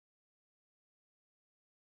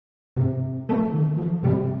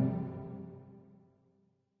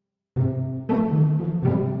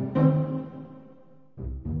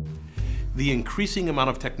The increasing amount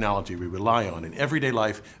of technology we rely on in everyday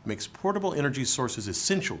life makes portable energy sources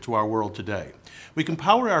essential to our world today. We can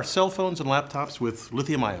power our cell phones and laptops with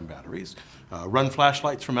lithium-ion batteries, run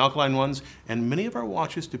flashlights from alkaline ones, and many of our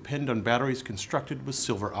watches depend on batteries constructed with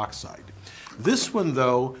silver oxide. This one,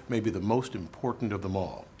 though, may be the most important of them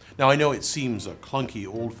all. Now, I know it seems a clunky,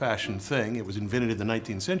 old-fashioned thing. It was invented in the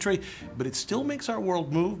 19th century, but it still makes our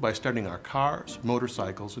world move by starting our cars,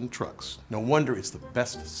 motorcycles, and trucks. No wonder it's the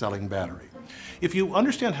best-selling battery. If you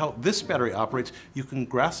understand how this battery operates, you can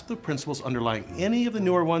grasp the principles underlying any of the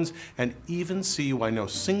newer ones and even see why no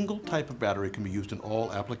single type of battery can be used in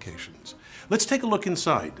all applications. Let's take a look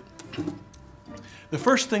inside. The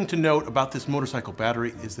first thing to note about this motorcycle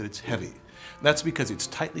battery is that it's heavy. That's because it's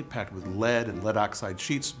tightly packed with lead and lead oxide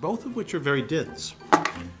sheets, both of which are very dense.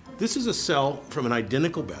 This is a cell from an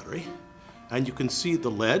identical battery, and you can see the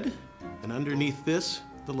lead, and underneath this,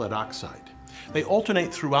 the lead oxide. They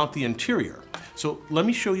alternate throughout the interior. So let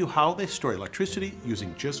me show you how they store electricity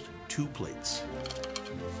using just 2 plates.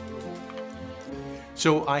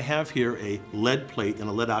 So I have here a lead plate and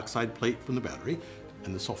a lead oxide plate from the battery,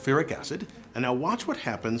 and the sulfuric acid. And now watch what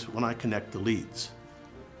happens when I connect the leads.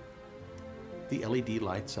 The LED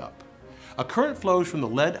lights up. A current flows from the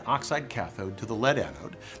lead oxide cathode to the lead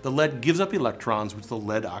anode. The lead gives up electrons, which the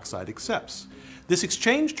lead oxide accepts. This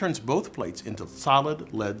exchange turns both plates into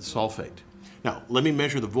solid lead sulfate. Now, let me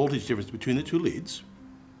measure the voltage difference between the 2 leads.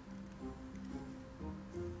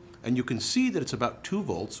 And you can see that it's about 2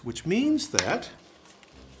 volts, which means that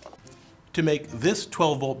to make this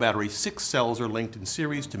 12-volt battery, 6 cells are linked in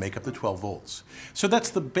series to make up the 12 volts. So that's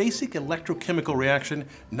the basic electrochemical reaction.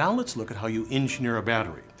 Now let's look at how you engineer a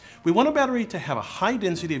battery. We want a battery to have a high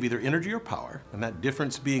density of either energy or power, and that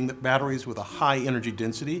difference being that batteries with a high energy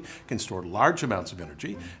density can store large amounts of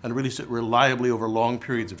energy and release it reliably over long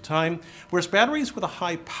periods of time, whereas batteries with a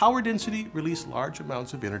high power density release large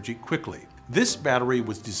amounts of energy quickly. This battery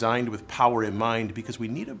was designed with power in mind because we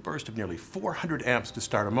need a burst of nearly 400 amps to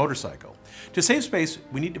start a motorcycle. To save space,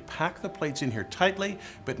 we need to pack the plates in here tightly,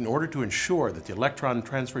 but in order to ensure that the electron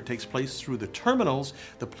transfer takes place through the terminals,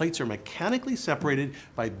 the plates are mechanically separated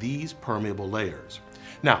by these permeable layers.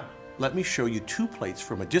 Now, let me show you 2 plates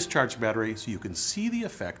from a discharge battery so you can see the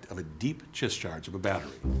effect of a deep discharge of a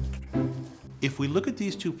battery. If we look at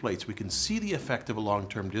these 2 plates, we can see the effect of a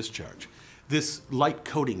long-term discharge. This light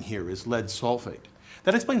coating here is lead sulfate.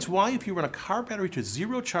 That explains why if you run a car battery to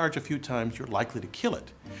 0 charge a few times, you're likely to kill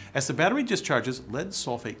it. As the battery discharges, lead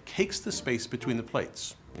sulfate cakes the space between the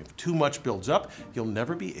plates. If too much builds up, you'll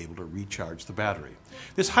never be able to recharge the battery.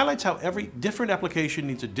 This highlights how every different application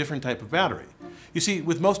needs a different type of battery. You see,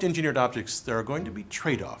 with most engineered objects, there are going to be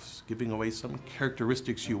trade-offs, giving away some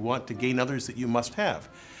characteristics you want to gain others that you must have.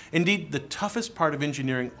 Indeed, the toughest part of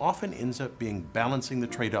engineering often ends up being balancing the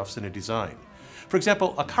trade-offs in a design. For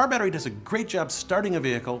example, a car battery does a great job starting a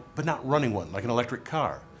vehicle, but not running one, like an electric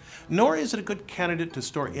car. Nor is it a good candidate to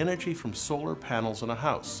store energy from solar panels in a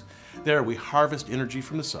house. There, we harvest energy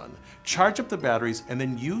from the sun, charge up the batteries, and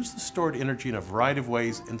then use the stored energy in a variety of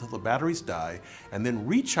ways until the batteries die, and then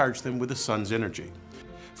recharge them with the sun's energy.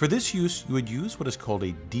 For this use, you would use what is called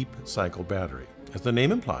a deep cycle battery. As the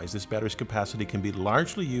name implies, this battery's capacity can be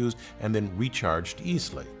largely used and then recharged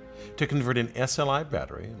easily. To convert an SLI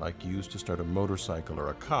battery, like used to start a motorcycle or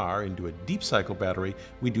a car, into a deep cycle battery,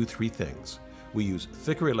 we do 3 things. We use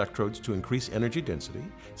thicker electrodes to increase energy density,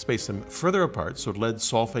 space them further apart so lead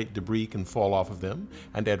sulfate debris can fall off of them,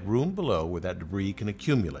 and add room below where that debris can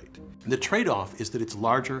accumulate. The trade-off is that it's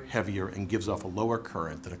larger, heavier, and gives off a lower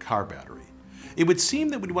current than a car battery. It would seem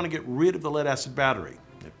that we'd want to get rid of the lead-acid battery.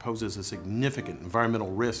 It poses a significant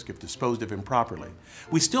environmental risk if disposed of improperly.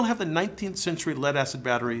 We still have the 19th century lead-acid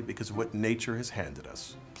battery because of what nature has handed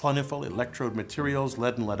us. Plentiful electrode materials,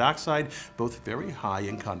 lead and lead oxide, both very high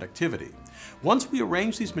in conductivity. Once we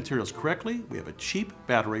arrange these materials correctly, we have a cheap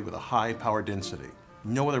battery with a high power density.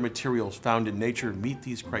 No other materials found in nature meet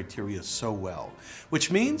these criteria so well,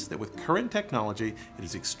 which means that with current technology, it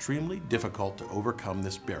is extremely difficult to overcome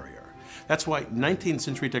this barrier. That's why 19th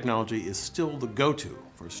century technology is still the go-to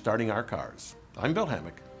for starting our cars. I'm Bill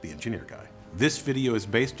Hammack, the Engineer Guy. This video is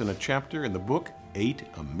based on a chapter in the book, 8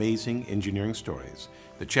 Amazing Engineering Stories.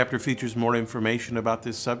 The chapter features more information about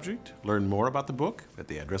this subject. Learn more about the book at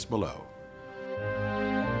the address below.